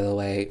gun, by the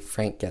way.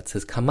 Frank gets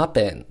his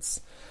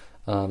comeuppance.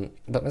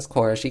 But Miss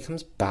Cora, she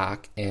comes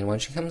back, and when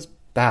she comes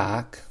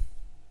back,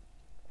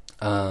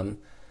 the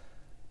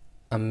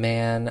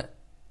man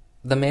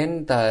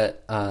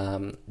that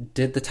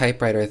did the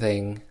typewriter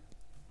thing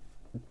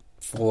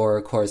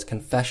for Cora's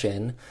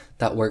confession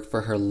that worked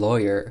for her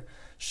lawyer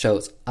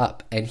shows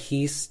up, and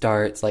he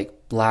starts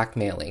like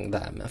blackmailing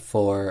them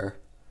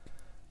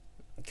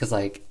because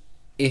like,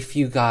 if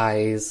you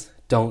guys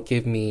don't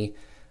give me,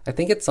 I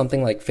think it's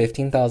something like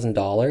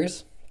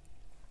 $15,000,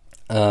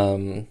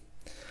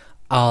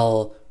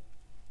 I'll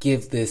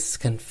give this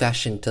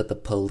confession to the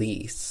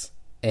police.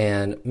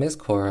 And Miss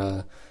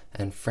Cora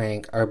and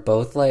Frank are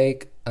both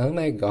like, oh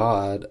my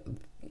god,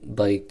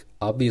 like,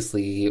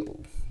 obviously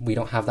we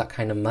don't have that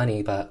kind of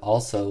money, but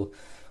also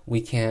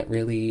we can't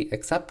really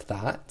accept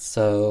that.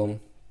 So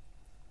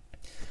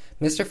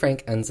Mr.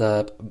 Frank ends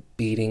up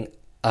beating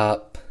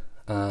up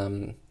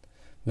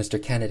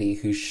Mr. Kennedy,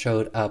 who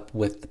showed up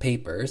with the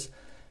papers,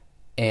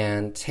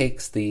 and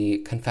takes the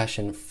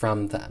confession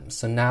from them.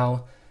 So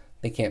now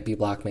they can't be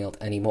blackmailed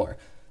anymore.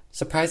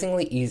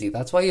 Surprisingly easy.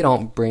 That's why you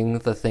don't bring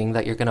the thing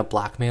that you're going to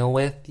blackmail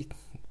with.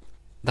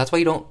 That's why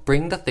you don't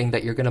bring the thing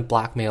that you're going to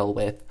blackmail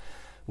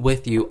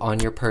with you on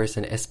your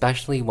person,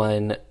 especially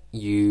when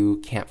you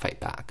can't fight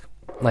back.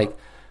 Like,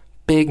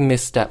 big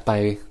misstep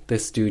by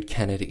this dude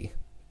Kennedy.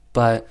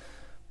 But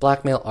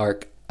blackmail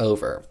arc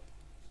over.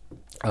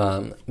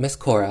 Miss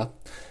Cora,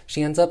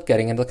 she ends up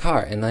getting into the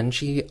car, and then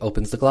she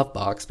opens the glove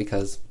box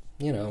because,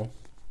 you know,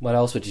 what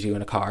else would you do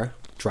in a car?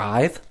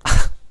 Drive?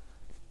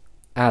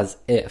 As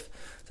if.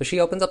 So she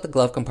opens up the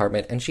glove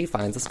compartment and she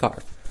finds a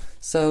scarf.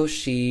 So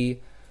she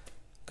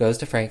goes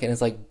to Frank and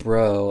is like,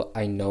 bro,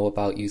 I know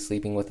about you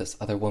sleeping with this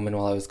other woman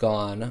while I was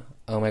gone.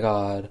 Oh my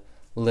god.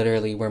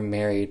 Literally, we're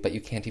married, but you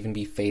can't even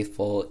be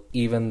faithful.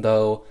 Even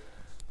though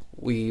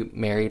we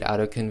married out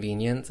of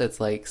convenience,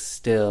 it's like,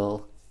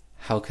 still,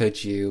 how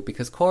could you?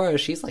 Because Cora,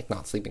 she's like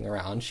not sleeping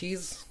around.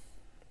 She's,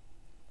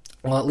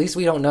 well, at least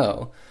we don't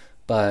know.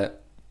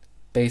 But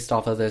based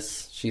off of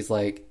this, she's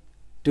like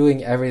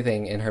doing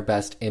everything in her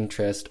best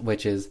interest,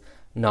 which is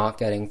not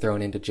getting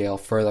thrown into jail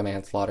for the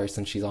manslaughter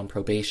since she's on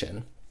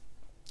probation.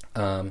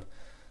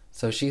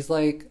 So she's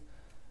like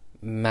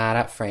mad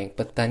at Frank,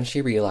 but then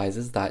she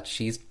realizes that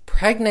she's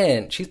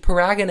pregnant. She's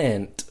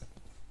pregnant.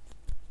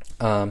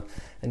 And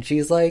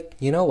she's like,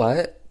 you know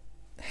what?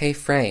 Hey,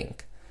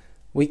 Frank,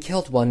 we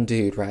killed one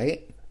dude,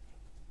 right?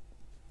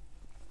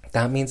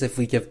 That means if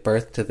we give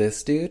birth to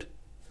this dude,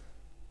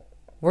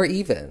 we're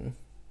even.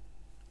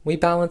 We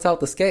balance out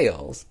the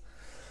scales.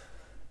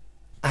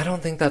 I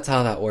don't think that's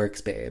how that works,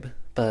 babe.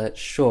 But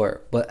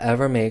sure,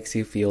 whatever makes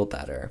you feel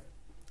better.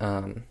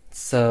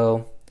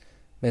 So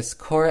Miss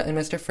Cora and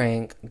Mr.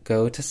 Frank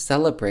go to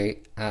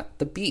celebrate at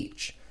the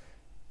beach.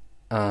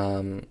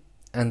 And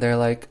they're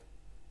like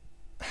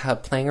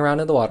playing around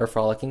in the water,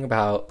 frolicking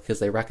about because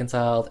they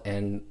reconciled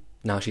and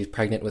now she's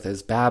pregnant with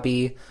his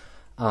babby.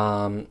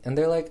 And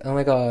they're like, oh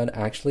my god,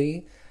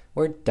 actually,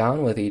 we're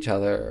down with each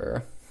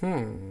other.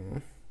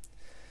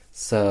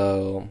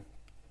 So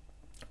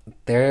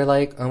they're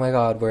like, oh my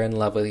god, we're in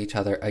love with each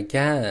other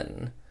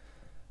again.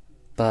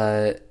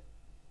 But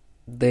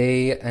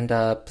they end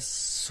up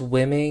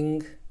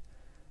swimming.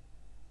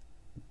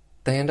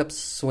 And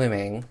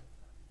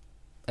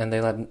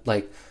they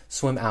like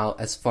swim out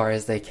as far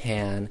as they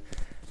can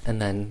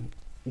and then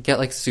get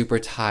like super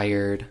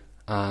tired.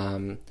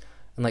 And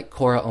like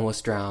Cora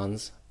almost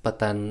drowns, but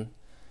then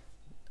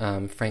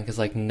Frank is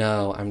like,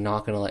 no, I'm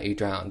not gonna let you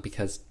drown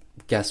because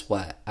guess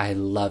what? I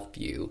love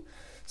you.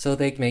 So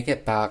they make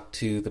it back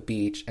to the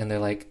beach and they're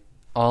like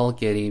all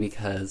giddy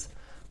because,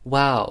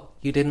 wow,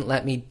 you didn't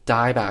let me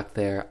die back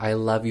there. I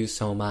love you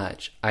so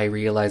much. I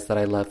realized that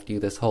I loved you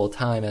this whole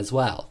time as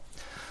well.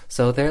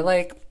 So they're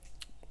like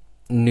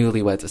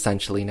newlyweds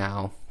essentially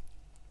now.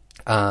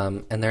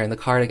 And they're in the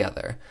car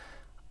together.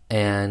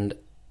 And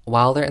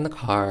while they're in the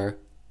car,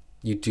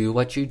 you do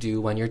what you do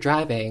when you're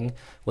driving,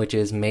 which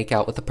is make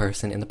out with the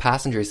person in the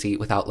passenger seat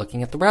without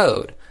looking at the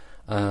road.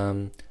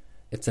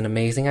 It's an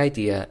amazing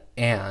idea,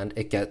 and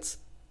it gets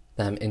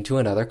them into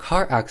another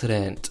car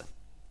accident.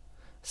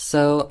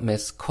 So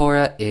Miss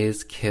Cora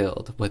is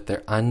killed with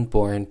their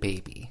unborn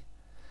baby.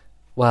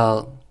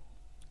 Well,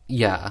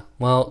 yeah.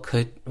 Well,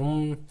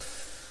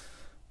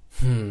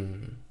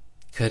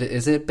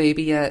 is it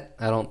baby yet?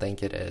 I don't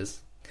think it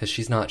is, because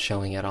she's not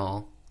showing at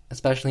all,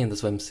 especially in the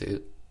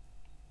swimsuit.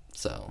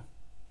 So,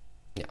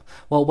 yeah.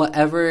 Well,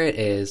 whatever it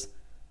is,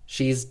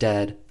 she's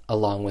dead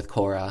along with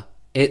Cora.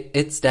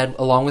 It's dead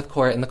along with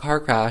Cora in the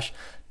car crash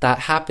that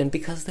happened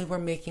because they were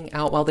making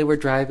out while they were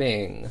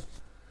driving.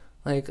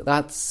 Like,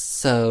 that's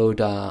so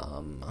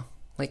dumb.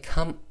 Like,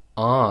 come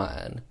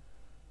on.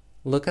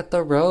 Look at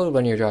the road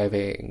when you're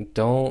driving.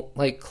 Don't,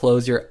 like,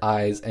 close your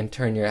eyes and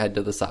turn your head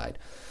to the side.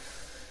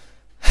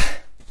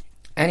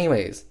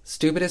 Anyways,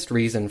 stupidest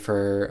reason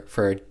for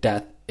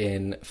death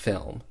in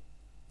film.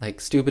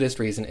 Like, stupidest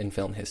reason in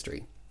film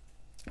history.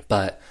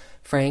 But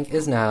Frank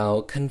is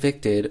now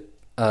convicted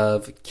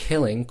of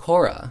killing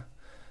Cora.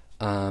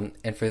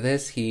 And for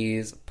this,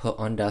 he's put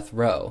on death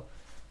row.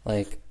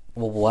 Like,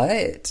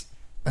 what?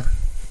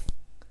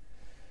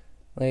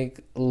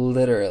 Like,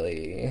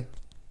 literally.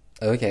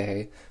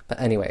 Okay. But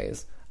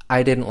anyways,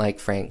 I didn't like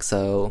Frank,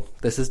 so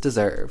this is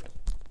deserved.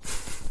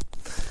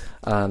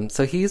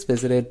 So he's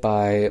visited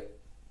by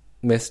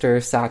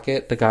Mr.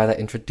 Sackett, the guy that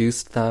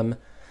introduced them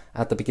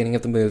at the beginning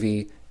of the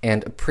movie,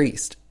 and a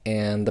priest.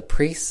 And the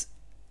priest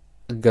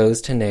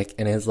goes to Nick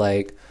and is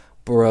like,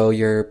 bro,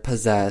 you're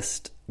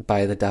possessed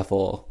by the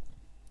devil,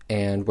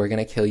 and we're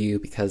gonna kill you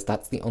because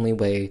that's the only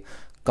way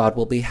God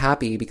will be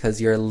happy, because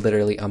you're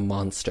literally a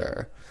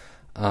monster.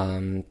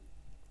 And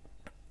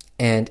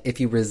if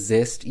you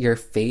resist your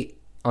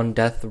fate on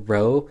death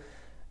row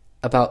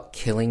about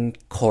killing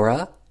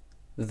Cora,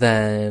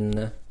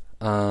 then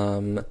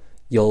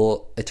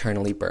you'll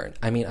eternally burn.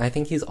 I mean, I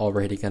think he's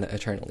already gonna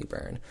eternally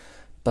burn.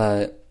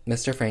 But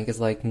Mr. Frank is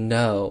like,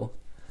 no,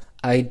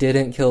 I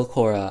didn't kill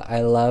Cora.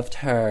 I loved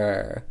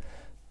her.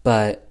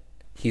 But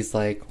he's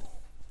like,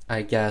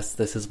 I guess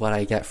this is what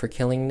I get for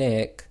killing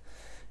Nick.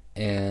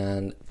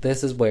 And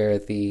this is where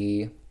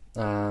the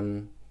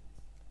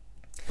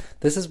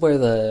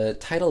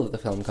title of the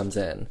film comes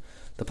in.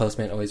 The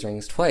Postman Always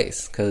Rings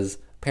Twice, because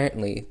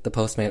apparently the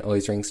postman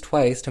always rings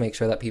twice to make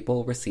sure that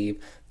people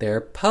receive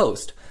their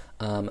post.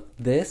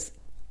 This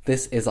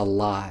is a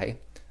lie.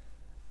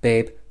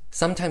 Babe,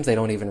 sometimes they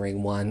don't even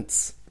ring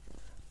once.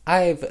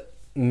 I've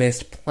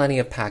missed plenty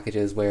of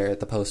packages where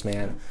the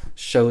postman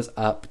shows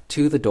up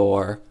to the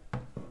door,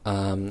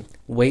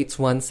 waits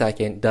 1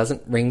 second,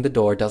 doesn't ring the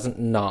door, doesn't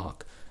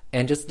knock,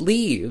 and just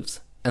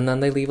leaves. And then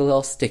they leave a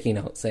little sticky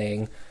note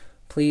saying,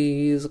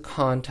 please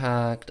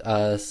contact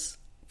us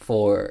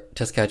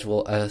to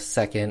schedule a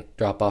second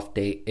drop-off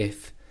date.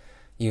 If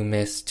you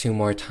miss 2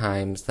 more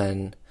times,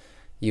 then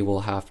you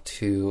will have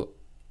to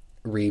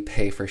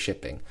repay for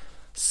shipping.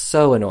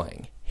 So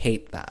annoying.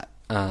 Hate that.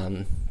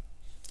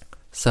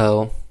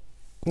 So,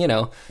 you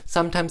know,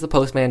 sometimes the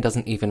postman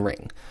doesn't even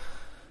ring.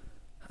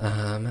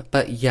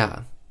 But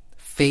yeah,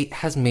 fate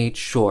has made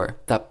sure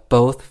that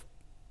both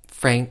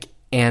Frank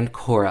and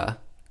Cora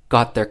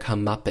got their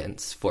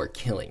comeuppance for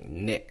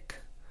killing Nick.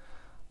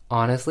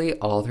 Honestly,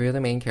 all 3 of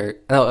the main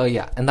characters... Oh,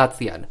 yeah, and that's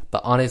the end.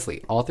 But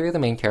honestly, all 3 of the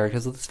main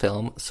characters of this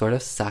film sort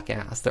of suck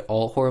ass. They're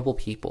all horrible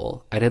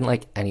people. I didn't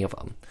like any of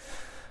them.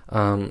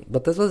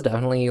 But this was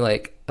definitely,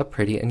 like, a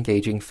pretty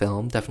engaging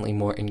film. Definitely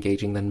more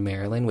engaging than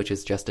Marilyn, which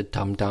is just a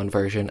dumbed-down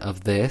version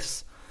of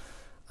this.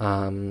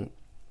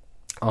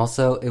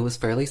 Also, it was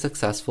fairly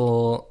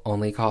successful,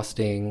 only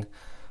costing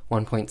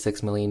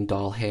 $1.6 million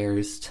doll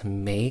hairs to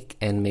make,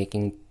 and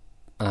making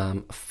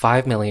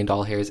 $5 million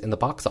doll hairs in the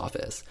box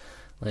office.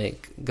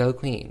 Like, go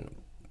Queen.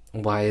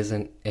 Why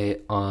isn't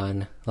it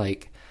on,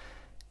 like,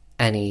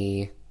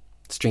 any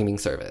streaming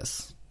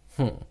service?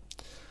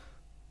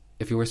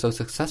 If you were so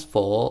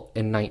successful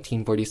in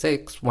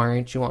 1946, why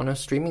aren't you on a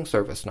streaming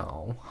service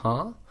now,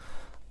 huh?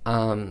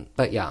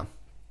 But yeah.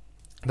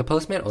 The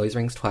Postman Always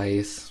Rings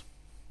Twice.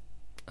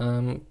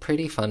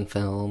 Pretty fun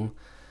film.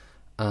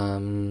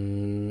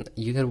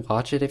 You could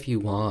watch it if you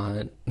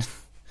want.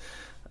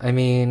 I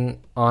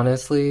mean,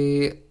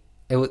 honestly,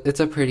 it's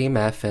a pretty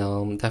meh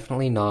film.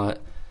 Definitely not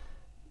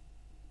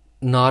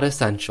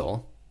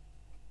essential,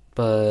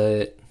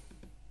 but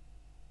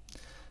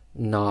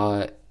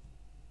not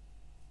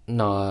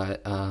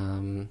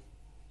an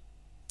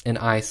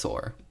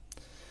eyesore.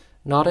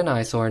 Not an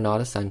eyesore, not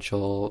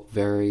essential,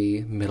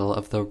 very middle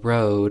of the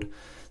road.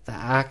 The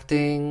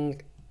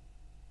acting,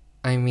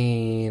 I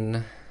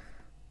mean,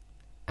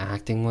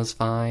 acting was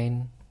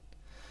fine.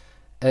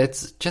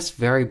 It's just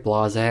very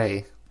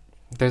blasé.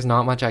 There's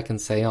not much I can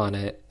say on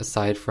it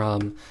aside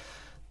from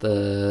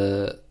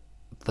the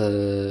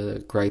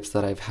gripes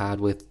that I had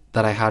with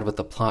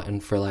the plot,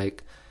 and for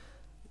like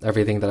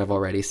everything that I've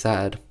already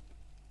said.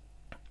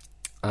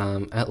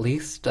 At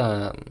least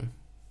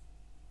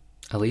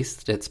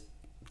it's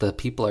the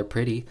people are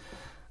pretty.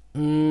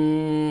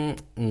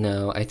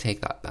 No, I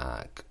take that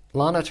back.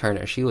 Lana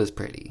Turner, she was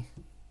pretty.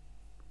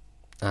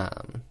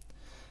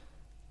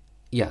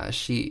 Yeah,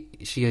 she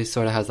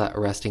sort of has that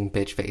resting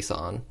bitch face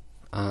on.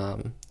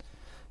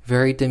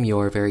 Very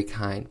demure, very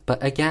kind.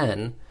 But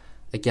again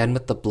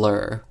with the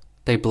blur.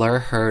 They blur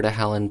her to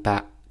hell and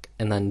back,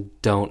 and then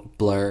don't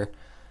blur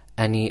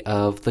any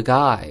of the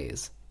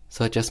guys.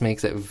 So it just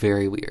makes it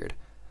very weird.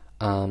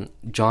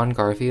 John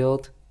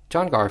Garfield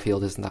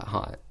isn't that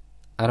hot.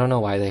 I don't know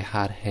why they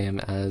had him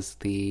as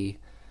the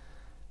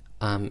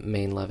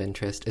main love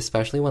interest,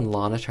 especially when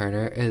Lana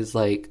Turner is,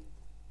 like,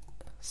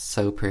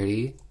 so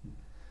pretty.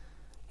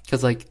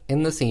 Because, like,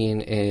 in the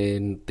scene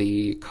in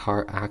the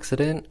car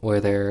accident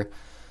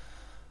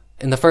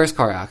in the first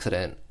car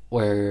accident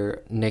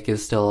where Nick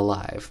is still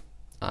alive,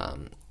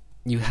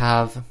 you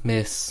have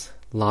Miss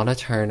Lana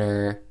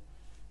Turner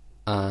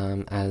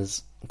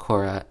as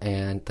Cora,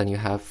 and then you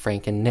have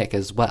Frank and Nick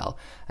as well.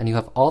 And you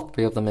have all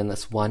three of them in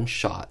this one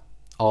shot,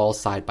 all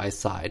side by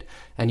side.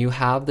 And you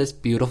have this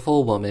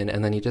beautiful woman,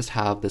 and then you just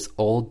have this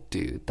old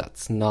dude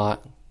that's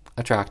not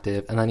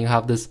attractive. And then you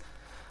have this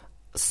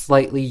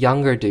slightly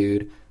younger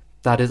dude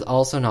that is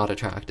also not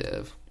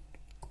attractive.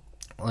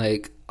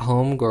 Like,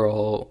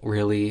 Homegirl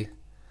really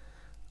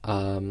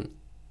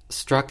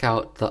struck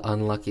out the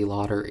unlucky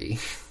lottery.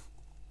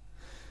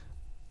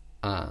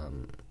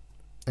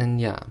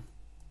 And yeah.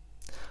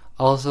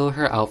 Also,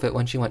 her outfit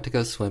when she went to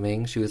go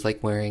swimming, she was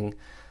like wearing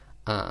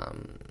a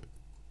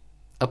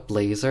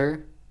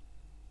blazer,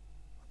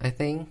 I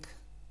think.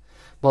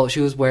 Well,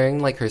 she was wearing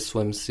like her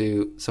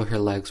swimsuit, so her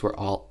legs were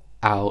all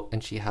out,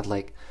 and she had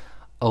like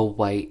a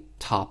white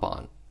top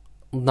on.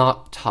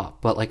 Not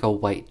top, but like a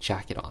white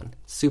jacket on.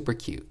 Super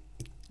cute.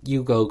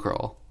 You go,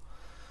 girl.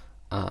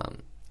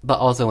 But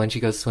also when she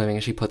goes swimming,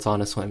 she puts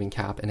on a swimming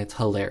cap, and it's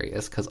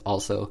hilarious because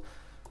also,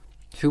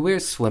 who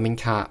wears swimming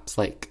caps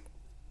like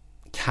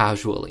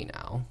casually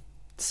now?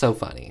 It's so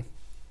funny.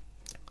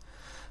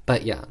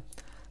 But yeah,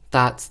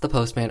 that's The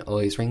Postman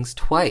Always Rings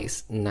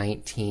Twice,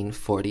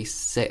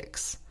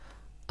 1946.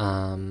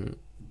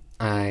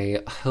 I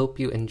hope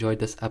you enjoyed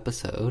this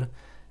episode.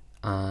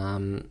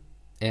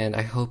 And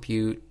I hope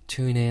you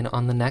tune in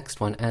on the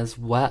next one as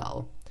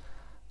well.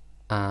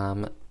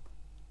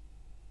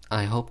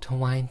 I hope to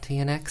wine to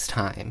you next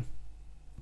time.